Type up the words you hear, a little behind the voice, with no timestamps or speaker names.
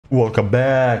Welcome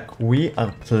back. We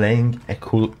are playing a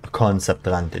cool concept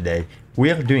run today. We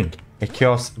are doing a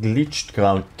Chaos Glitched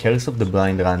Crown Curse of the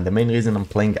Blind run. The main reason I'm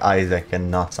playing Isaac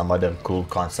and not some other cool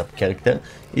concept character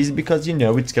is because, you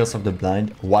know, it's Curse of the Blind.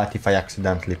 What if I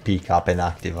accidentally pick up an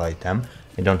active item?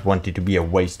 I don't want it to be a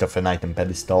waste of an item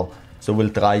pedestal. So we'll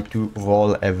try to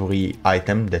roll every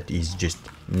item that is just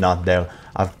not there.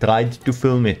 I've tried to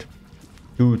film it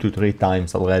 2 to 3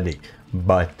 times already,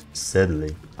 but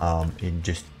sadly it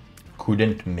just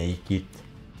couldn't make it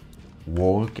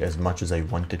work as much as I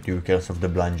wanted to. Curse of the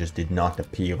Blind just did not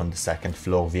appear on the second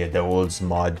floor via the rules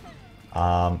mod.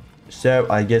 So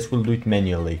I guess we'll do it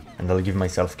manually, and I'll give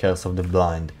myself Curse of the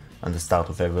Blind on the start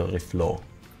of every floor.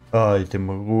 Item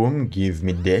room, give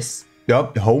me this.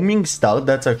 Yup, homing start,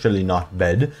 that's actually not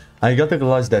bad. I gotta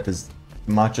realize that as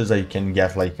much as I can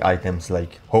get like items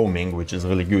like homing, which is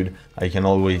really good, I can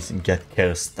always get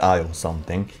cursed eye or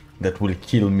something that will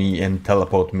kill me and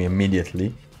teleport me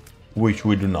immediately, which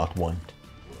we do not want.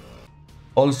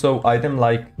 Also, item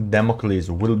like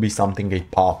Damocles will be something I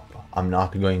pop. I'm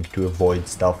not going to avoid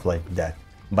stuff like that,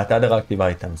 but other active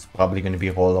items probably going to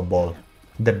be rollable.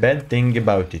 The bad thing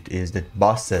about it is that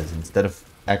bosses, instead of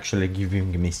actually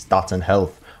giving me stats and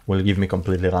health, will give me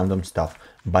completely random stuff,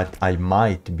 but I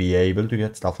might be able to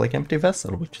get stuff like Empty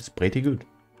Vessel, which is pretty good.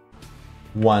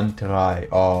 One try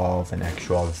of an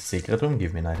actual secret room,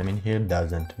 give me an item in here,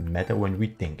 doesn't matter when we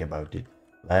think about it.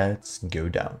 Let's go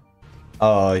down.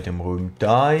 Item room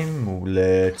time,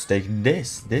 let's take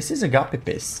this. This is a Guppy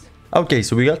Piss. Okay,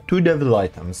 so we got 2 devil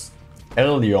items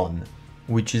early on,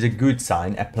 which is a good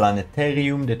sign. A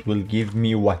planetarium that will give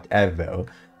me whatever.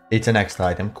 It's an extra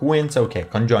item. Quince, okay,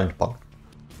 conjoined pulp.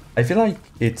 I feel like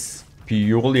it's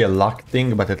purely a luck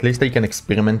thing, but at least I can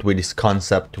experiment with this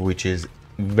concept, which is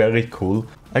very cool.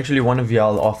 Actually, one of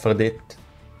y'all offered it,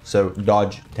 so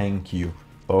Dodge, thank you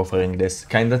for offering this.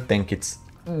 Kinda think it's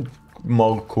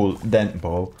more cool than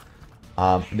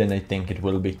than I think it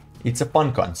will be. It's a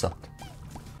fun concept.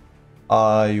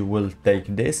 I will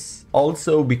take this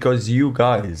also because you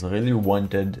guys really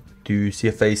wanted to see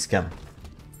a face cam.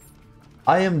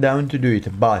 I am down to do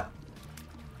it, but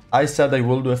I said I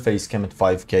will do a face cam at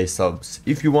 5k subs.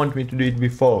 If you want me to do it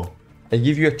before, I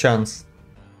give you a chance.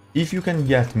 If you can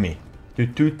get me to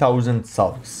 2000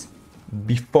 subs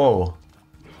before,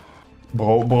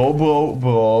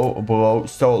 bro,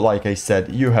 so like I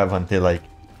said, you have until like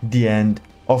the end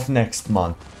of next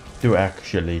month to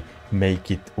actually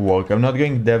make it work. I'm not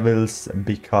going devils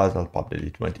because I'll pop the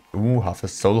D20. Ooh, half a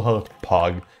soul heart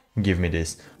pug. Give me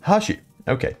this. Hashi.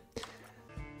 Okay.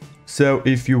 So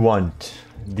if you want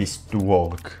this to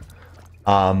work,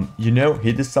 you know,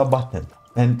 hit the sub button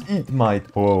and it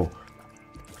might, bro.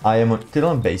 I am still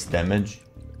on base damage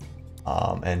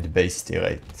and base steer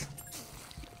rate.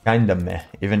 Kinda meh,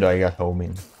 even though I got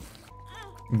homing.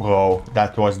 Bro,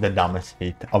 that was the dumbest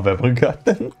hit I've ever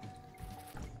gotten.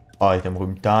 Item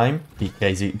room time, be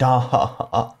crazy.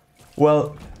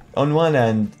 Well, on one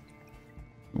end,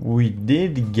 we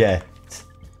did get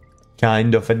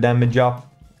kind of a damage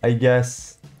up, I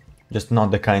guess. Just not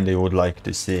the kind I would like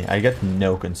to see. I get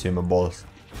no consumables.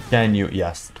 Can you?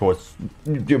 Yes, it was...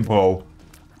 Bro.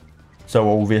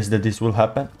 So obvious that this will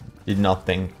happen. Did not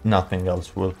think nothing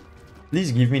else will.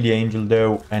 Please give me the angel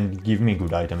though, and give me a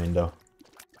good item in though.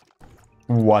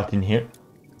 What in here?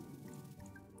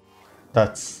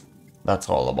 That's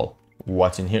rollable.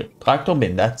 What's in here? Tractor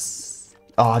bin, that's...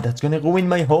 that's gonna ruin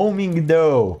my homing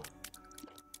though.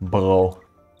 Bro.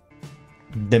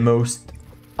 The most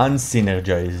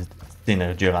unsynergized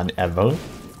synergy run ever.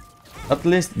 At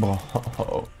least, bro,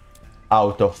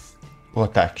 out of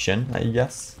protection, I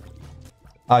guess.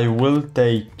 I will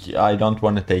take... I don't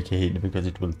want to take a hit because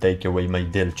it will take away my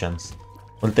deal chance.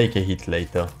 I'll take a hit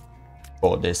later.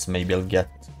 For this, maybe I'll get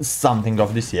something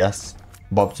of this, yes.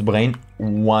 Bob's Brain,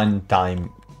 one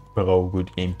time. Bro,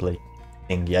 good gameplay.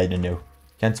 Thingy, I don't know.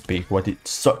 Can't speak what it's...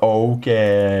 So,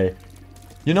 okay.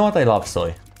 You know what? I love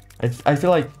Soy. I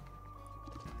feel like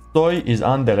Soy is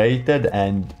underrated,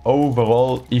 and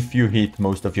overall, if you hit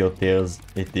most of your tiers,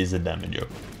 it is a damager.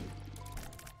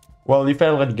 Well, if I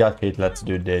already got hit, let's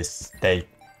do this. Take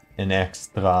an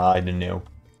extra, I don't know,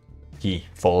 key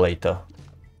for later.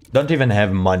 Don't even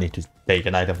have money to take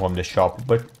an item from the shop,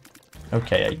 but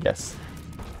okay, I guess.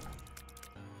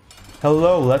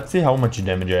 Hello, let's see how much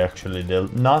damage I actually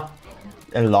did. Not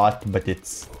a lot, but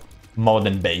it's more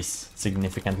than base,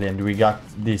 significantly. And we got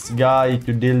this guy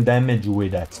to deal damage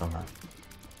with that somehow.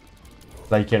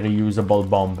 Like a reusable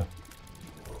bomb.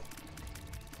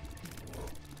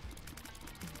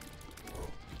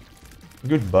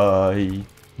 Goodbye.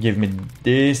 Give me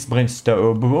this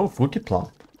Brimstone. Oh, fruity plant.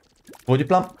 Fruity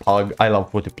Plum? Oh, I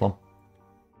love Fruity Plum.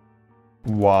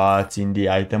 What's in the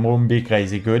item room? Be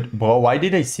crazy good. Bro, why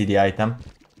did I see the item?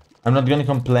 I'm not gonna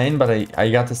complain, but I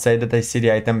gotta say that I see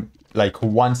the item like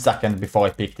 1 second before I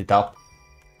picked it up.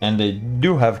 And they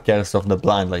do have Curse of the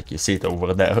Blind, like you see it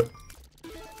over there.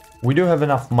 We do have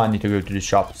enough money to go to the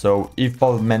shop, so if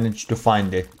I'll manage to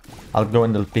find it, I'll go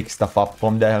and I'll pick stuff up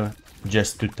from there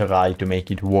just to try to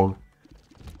make it work.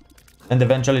 And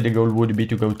eventually the goal would be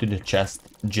to go to the chest,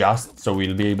 just so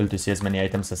we'll be able to see as many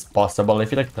items as possible. I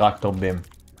feel like Tractor Beam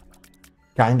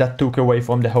kinda took away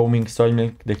from the homing Soy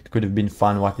Milk. That could have been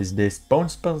fun. What is this? Bone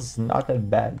Spell's not that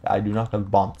bad. I do not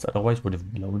have bombs, otherwise would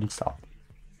have blown this up.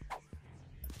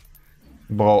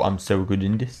 Bro, I'm so good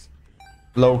in this.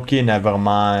 Low-key, never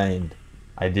mind.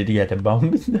 I did get a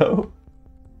bomb though.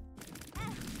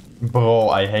 Bro,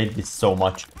 I hate this so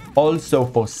much. Also,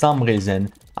 for some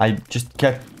reason, I just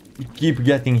keep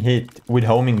getting hit with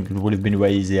homing. It would have been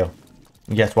way easier.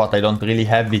 Guess what? I don't really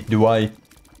have it, do I?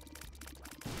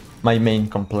 My main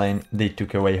complaint, they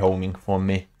took away homing from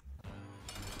me.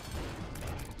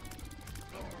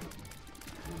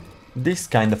 This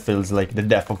kinda feels like the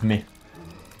death of me.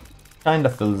 Kinda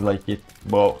feels like it,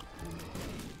 bro.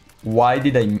 Why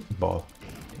did I... Bro.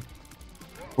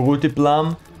 Fruity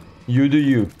Plum, you do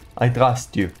you. I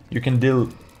trust you. You can deal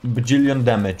bajillion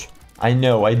damage. I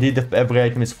know, I did the every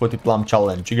item is Fruity Plum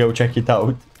challenge. Go check it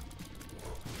out.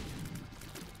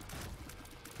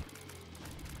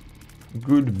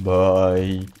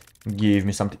 Goodbye. Give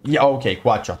me something. Yeah, okay,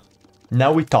 Quacha.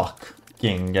 Now we talk.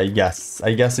 King, I guess.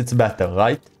 I guess it's better,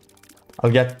 right? I'll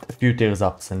get a few tears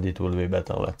ups and it will be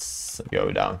better. Let's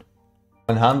go down.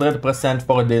 100%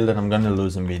 for a deal that I'm gonna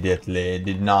lose immediately.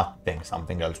 Did not think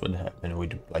something else would happen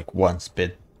with like one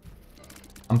speed.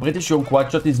 I'm pretty sure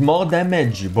Quadshot is more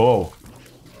damage, bro.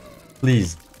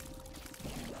 Please.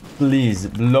 Please,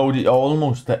 load it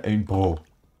almost. Bro,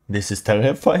 this is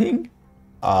terrifying.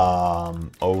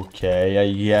 Okay,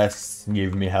 I guess.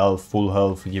 Give me health, full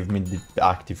health, give me the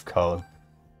active card.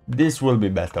 This will be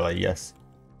better, I guess.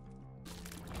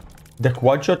 The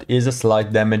quad shot is a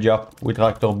slight damage up with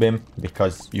Tractor Beam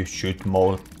because you shoot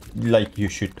more, like you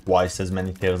shoot twice as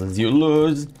many tears as you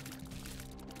lose.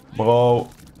 Bro,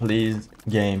 please,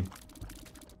 game.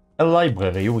 A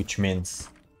library, which means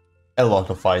a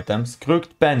lot of items.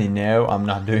 Crooked penny, no, I'm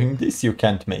not doing this, you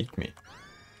can't make me.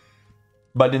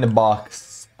 But in a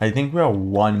box, I think we are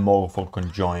one more for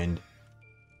conjoined.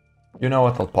 You know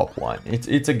what, I'll pop one.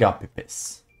 It's a guppy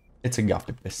piss. It's a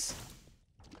guppy piss.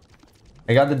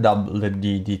 I got the double, the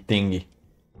thingy.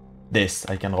 This,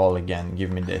 I can roll again,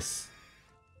 give me this.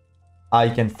 I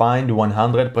can find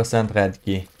 100% red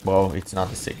key. Bro, it's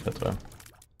not a secret room.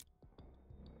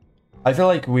 I feel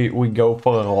like we go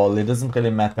for a roll. It doesn't really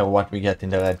matter what we get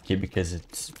in the red key because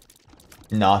it's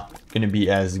not gonna be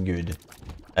as good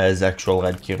as actual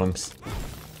red key rooms.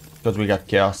 Because we got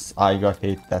chaos, I got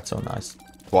hit, that's so nice.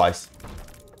 Twice.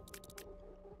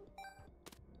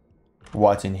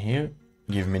 What's in here?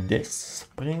 Give me this.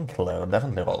 Sprinkler,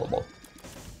 definitely rollable.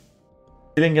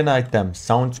 Killing an item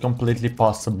sounds completely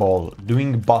possible.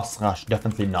 Doing boss rush,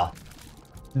 definitely not.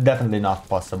 Definitely not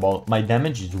possible. My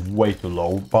damage is way too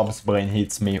low. Bob's brain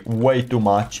hits me way too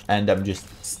much and I'm just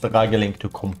struggling to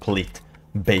complete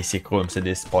basic rooms at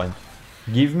this point.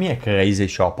 Give me a crazy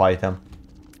shop item.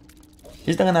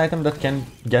 Is there an item that can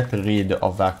get rid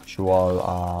of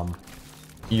actual,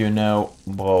 you know,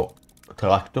 bro,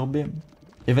 Tractor Beam?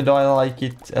 Even though I like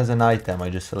it as an item,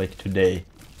 I just feel like today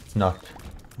it's not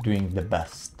doing the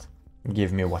best.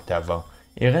 Give me whatever.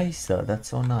 Eraser, that's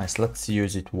so nice. Let's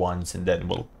use it once and then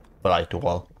we'll try to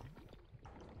roll.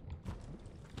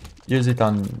 Use it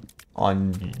on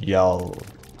y'all.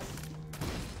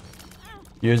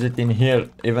 Use it in here,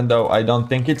 even though I don't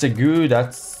think it's a good.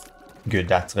 That's good,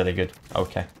 that's really good.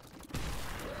 Okay.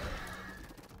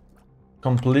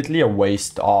 Completely a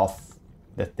waste of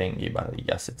the thingy, but I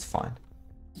guess it's fine.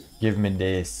 Give me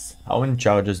this. How many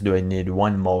charges do I need?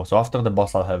 One more. So after the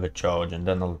boss I'll have a charge and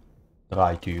then I'll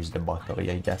try to use the battery,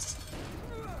 I guess.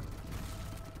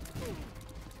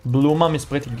 Blue Mom is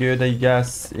pretty good, I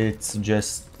guess. It's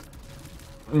just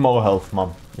more health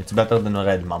Mom. It's better than a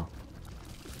red Mom.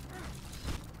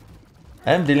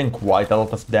 I am dealing quite a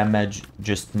lot of damage,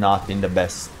 just not in the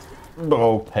best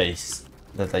bro pace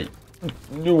that I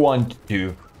want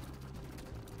to.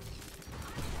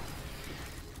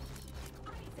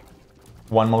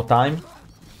 One more time.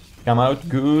 Come out.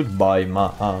 Goodbye,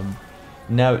 Mom.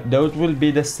 Now, those will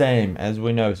be the same, as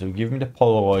we know. So give me the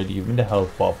Polaroid, give me the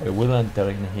health pop. I will enter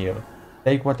in here.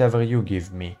 Take whatever you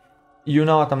give me. You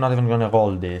know what? I'm not even gonna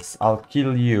roll this. I'll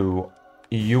kill you.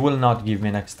 You will not give me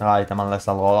an extra item unless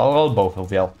I'll roll. I'll roll both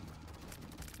of you.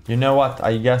 You know what?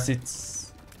 I guess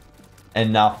it's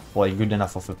enough, like good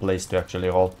enough of a place to actually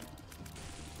roll.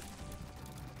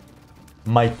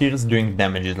 My tears doing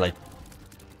damage is like...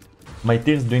 My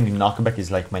tears doing knockback is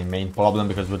like my main problem,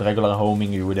 because with regular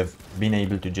homing you would have been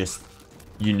able to just,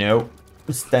 you know,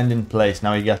 stand in place.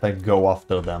 Now you gotta go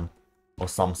after them or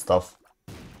some stuff.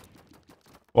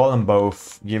 Roll them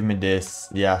both. Give me this.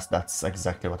 Yes, that's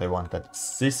exactly what I wanted.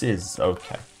 This is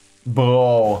okay.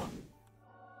 Bro.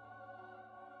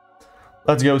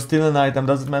 Let's go. Steal an item.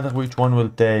 Doesn't matter which one we'll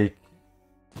take.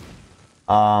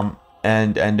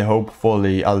 And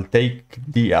hopefully I'll take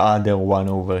the other one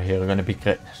over here. Gonna be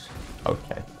great.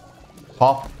 Okay.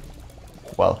 Pop.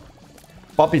 Well,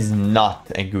 Pop is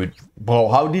not a good... Bro,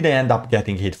 how did I end up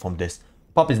getting hit from this?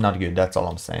 Pop is not good, that's all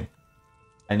I'm saying.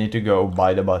 I need to go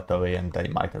buy the battery, and I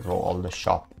might as well all the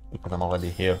shop, because I'm already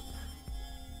here.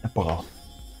 Bro.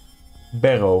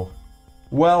 Barrow.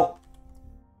 Well,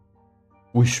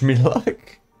 wish me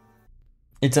luck.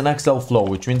 It's an XL floor,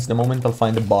 which means the moment I'll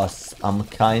find the boss, I'm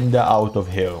kinda out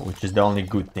of here, which is the only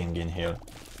good thing in here.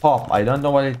 Pop, I don't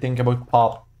know what I think about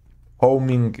Pop.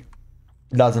 Homing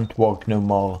doesn't work no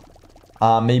more.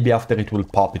 Maybe after it will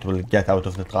pop, it will get out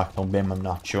of the tractor beam, I'm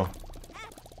not sure.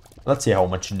 Let's see how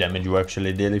much damage we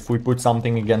actually did. If we put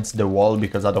something against the wall,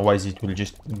 because otherwise it will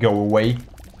just go away.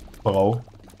 Bro.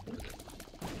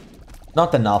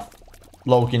 Not enough.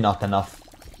 Low-key not enough.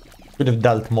 Could have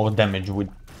dealt more damage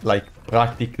with, like,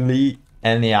 practically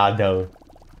any other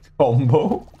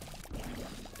combo.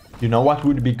 You know what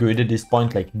would be good at this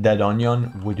point? Like, Dead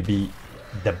Onion would be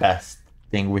the best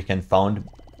thing we can find.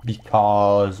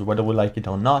 Because, whether we like it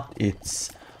or not,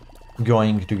 it's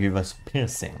going to give us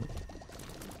piercing.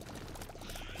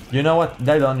 You know what?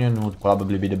 Dead Onion would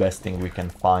probably be the best thing we can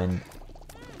find.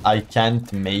 I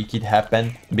can't make it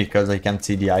happen because I can't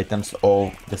see the items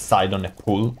or the side on a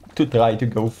pool to try to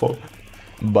go for.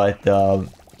 But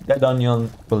Dead Onion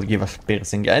will give us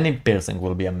piercing. Any piercing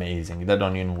will be amazing. Dead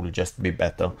Onion will just be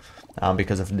better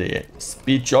because of the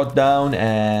speed shutdown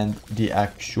and the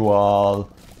actual...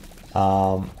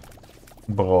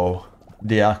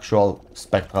 the actual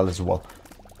spectral as well.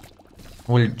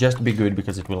 Will just be good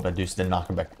because it will reduce the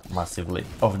knockback massively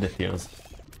of the tears.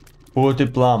 Fruity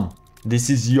Plum, this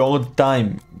is your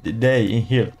time, the day in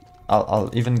here. I'll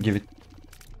even give it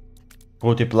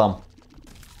Fruity Plum.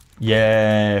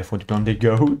 Yeah, Fruity Plum the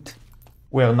goat.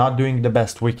 We're not doing the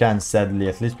best we can, sadly.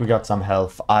 At least we got some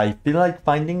health. I feel like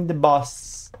finding the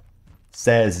boss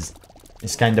says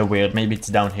it's kind of weird. Maybe it's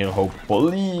down here,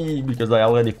 hopefully, because I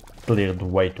already cleared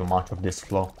way too much of this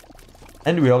floor.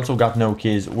 And we also got no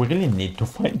keys. We really need to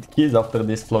find keys after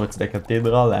this floor. It's the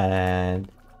cathedral, and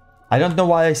I don't know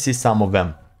why I see some of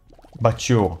them. But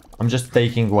sure, I'm just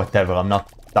taking whatever. I'm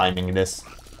not timing this.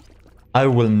 I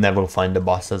will never find the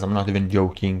bosses. I'm not even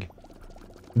joking.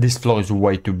 This floor is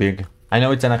way too big. I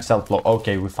know it's an XL floor.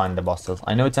 Okay, we find the bosses.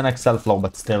 I know it's an XL floor,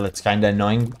 but still, it's kind of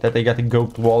annoying that I gotta go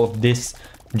through all of this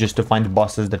just to find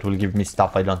bosses that will give me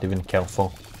stuff I don't even care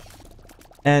for.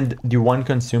 And the one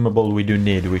consumable we do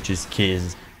need, which is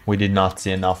keys. We did not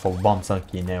see enough of. Bombs are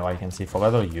key now, I can see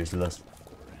forever useless.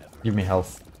 Give me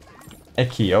health. A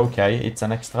key, okay, it's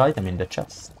an extra item in the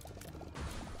chest.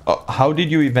 Oh, how did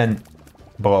you even...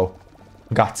 Bro,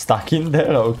 got stuck in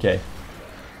there? Okay.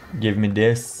 Give me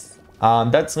this.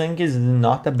 That ring is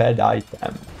not a bad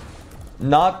item.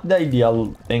 Not the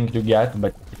ideal thing to get,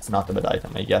 but it's not a bad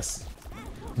item, I guess.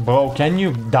 Bro, can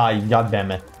you die? God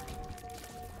damn it.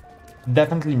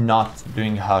 Definitely not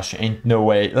doing Hush, ain't no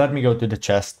way. Let me go to the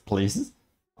chest, please.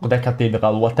 Or the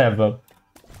cathedral, whatever.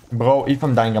 Bro, if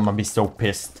I'm dying, I'm gonna be so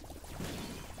pissed.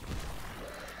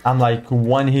 I'm like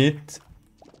one hit,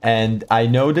 and I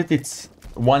know that it's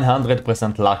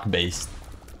 100% luck based.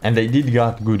 And they did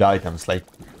got good items, like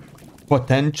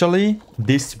potentially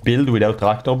this build without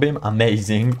Tractor Beam,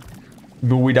 amazing.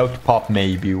 Without Pop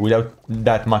maybe, without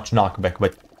that much knockback,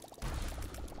 but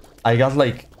I got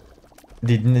like...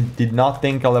 Did not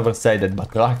think I'll ever say that,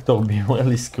 but Tractor Beam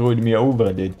really screwed me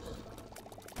over, dude.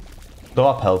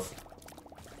 Drop health.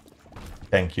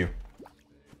 Thank you.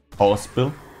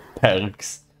 Hospital.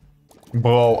 Perks.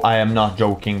 Bro, I am not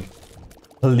joking.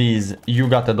 Please, you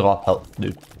gotta drop health,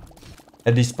 dude.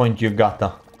 At this point, you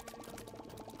gotta.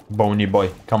 Bony boy,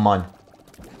 come on.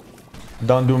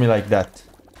 Don't do me like that.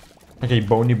 Okay,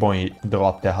 Bony boy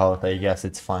dropped the heart, I guess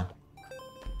it's fine.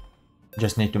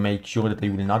 Just need to make sure that they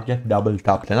will not get double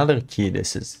tapped. Another key,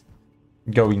 this is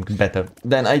going better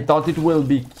than I thought it will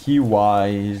be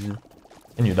key-wise.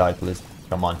 Can you die, please?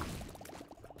 Come on.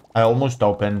 I almost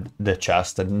opened the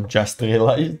chest and just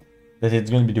realized that it's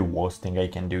going to be the worst thing I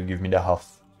can do. Give me the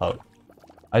half heart.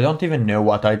 I don't even know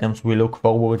what items we look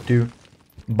forward to,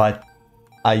 but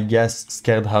I guess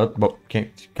scared heart, but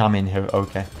come in here,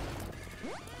 okay.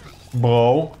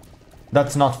 Bro,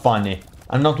 that's not funny.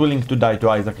 I'm not willing to die to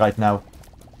Isaac right now.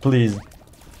 Please.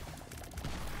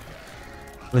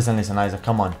 Listen, Isaac,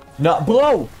 come on. No,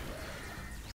 bro!